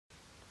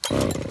It's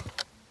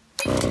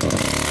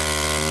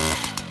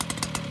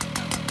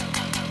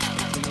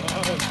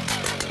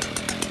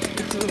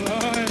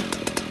alive.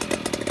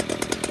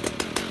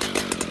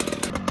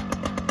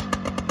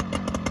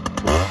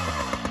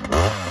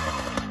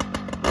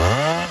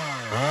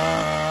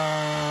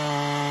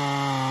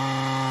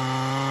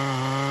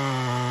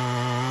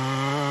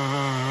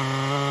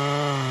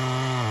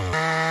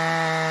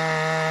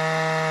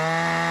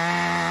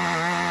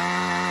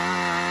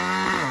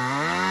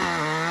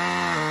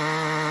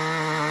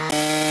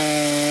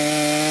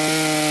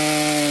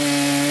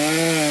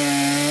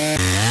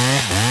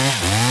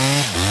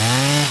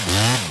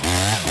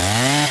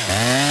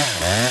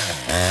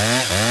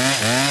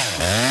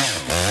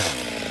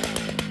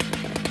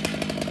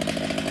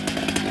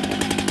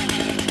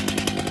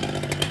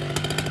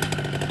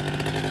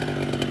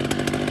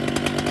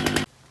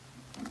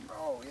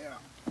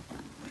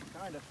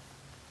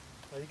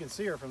 Well, you can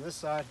see her from this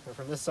side, or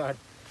from this side.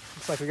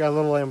 Looks like we got a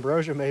little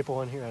ambrosia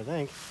maple in here, I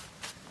think.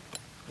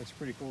 Looks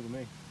pretty cool to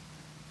me.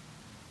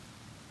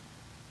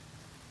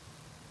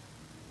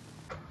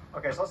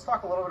 Okay, so let's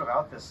talk a little bit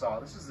about this saw.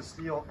 This is the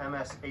Stihl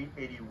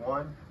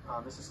MS-881.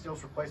 This is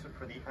Stihl's replacement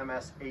for the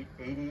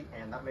MS-880,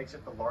 and that makes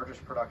it the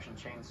largest production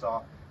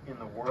chainsaw in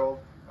the world.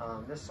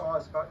 This saw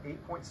is about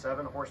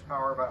 8.7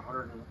 horsepower, about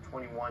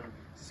 121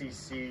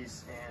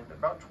 cc's, and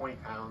about 20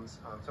 pounds.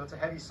 So it's a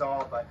heavy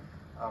saw, but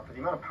for the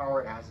amount of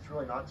power it has, it's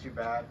really not too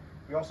bad.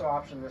 We also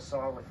optioned this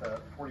saw with a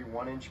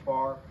 41-inch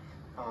bar,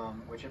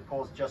 which it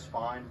pulls just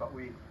fine, but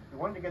we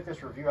wanted to get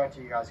this review out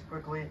to you guys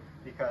quickly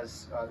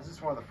because this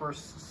is one of the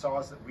first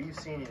saws that we've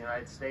seen in the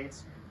United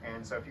States.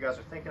 And so if you guys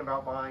are thinking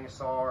about buying a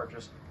saw or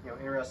just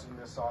interested in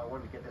this saw, I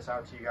wanted to get this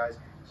out to you guys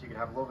so you can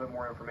have a little bit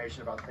more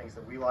information about things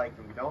that we like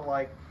and we don't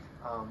like.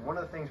 One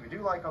of the things we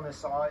do like on this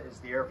saw is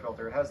the air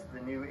filter. It has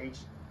the new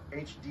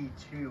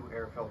HD2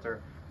 air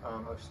filter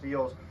of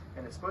Stihl's,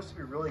 and it's supposed to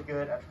be really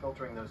good at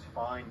filtering those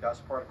fine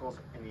dust particles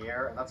in the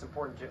air, and that's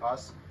important to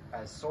us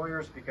as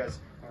sawyers because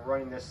when we're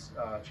running this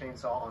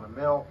chainsaw on a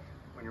mill,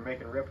 when you're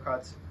making rip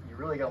cuts, you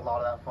really get a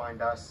lot of that fine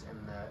dust, and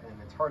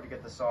it's hard to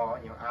get the saw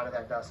out of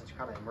that dust. It's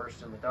kind of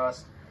immersed in the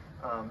dust,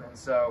 and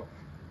so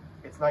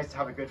it's nice to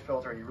have a good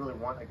filter, and you really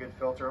want a good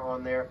filter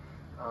on there.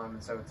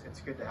 And so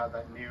it's good to have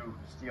that new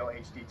Stihl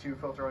HD2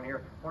 filter on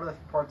here. One of the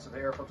parts of the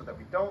air filter that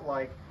we don't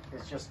like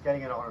is just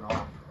getting it on and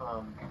off.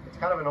 It's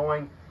kind of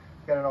annoying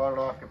to get it on and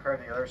off compared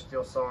to the other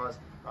Stihl saws.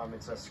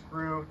 It's a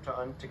screw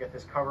to get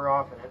this cover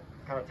off, and it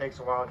kind of takes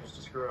a while just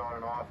to screw it on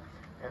and off.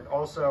 And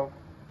also,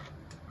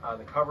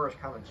 the cover is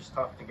kind of just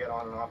tough to get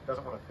on and off. It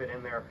doesn't want to fit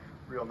in there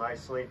real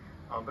nicely.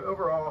 But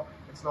overall,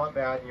 it's not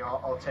bad.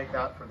 I'll take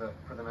that for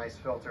the nice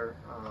filter.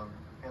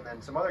 And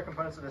then some other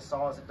components of this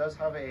saw is it does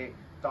have a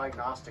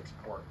diagnostics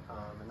port,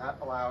 and that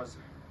allows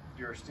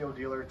your Stihl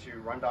dealer to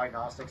run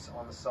diagnostics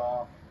on the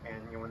saw,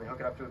 and when they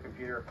hook it up to a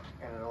computer,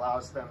 and it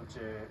allows them to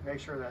make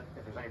sure that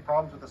if there's any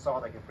problems with the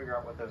saw, they can figure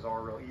out what those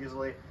are real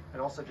easily.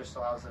 It also just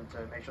allows them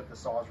to make sure that the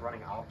saw is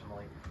running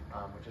optimally,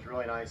 which is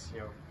really nice,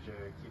 to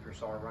keep your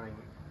saw running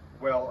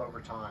well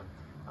over time.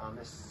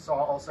 This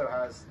saw also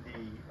has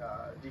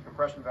the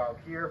decompression valve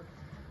here,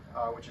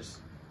 which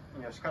is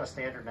it's kind of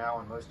standard now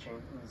on most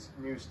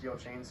new Stihl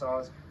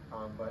chainsaws,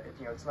 but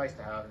it's nice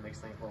to have. It makes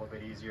things a little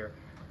bit easier.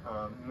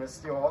 And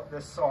this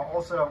saw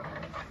also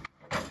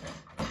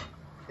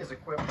is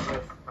equipped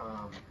with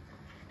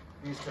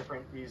these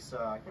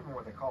I can't remember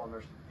what they call them.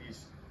 There's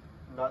these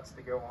nuts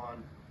that go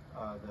on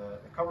the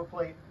cover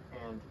plate,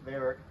 and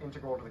they're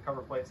integral to the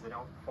cover plate, so they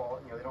don't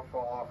fall they don't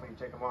fall off when you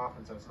take them off,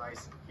 and so it's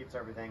nice. It keeps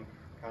everything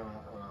kind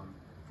of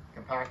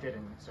compacted,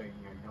 and so you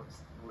don't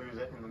lose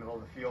it in the middle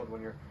of the field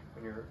when you're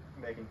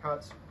making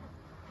cuts.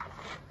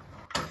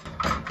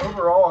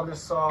 Overall, on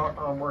this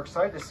saw, we're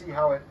excited to see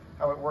how it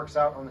works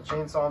out on the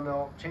chainsaw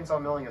mill.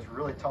 Chainsaw milling is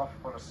really tough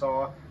on a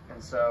saw,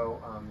 and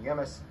so the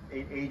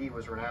MS-880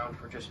 was renowned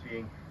for just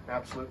being an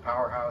absolute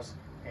powerhouse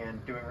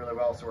and doing really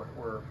well. So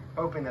we're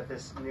hoping that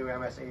this new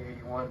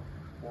MS-881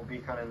 will be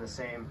kind of in the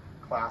same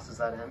class as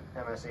that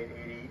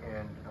MS-880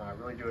 and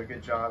really do a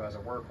good job as a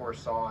workhorse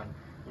saw. And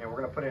we're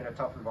going to put it in a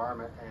tough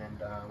environment,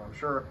 and I'm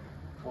sure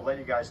we'll let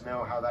you guys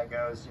know how that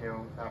goes,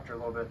 after a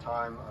little bit of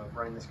time of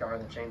running this guy in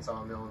the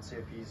chainsaw mill, and see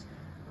if he's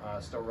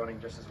still running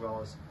just as well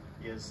as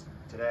he is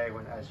today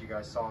as you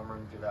guys saw him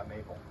running through that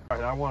maple. All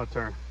right, I want to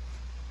turn.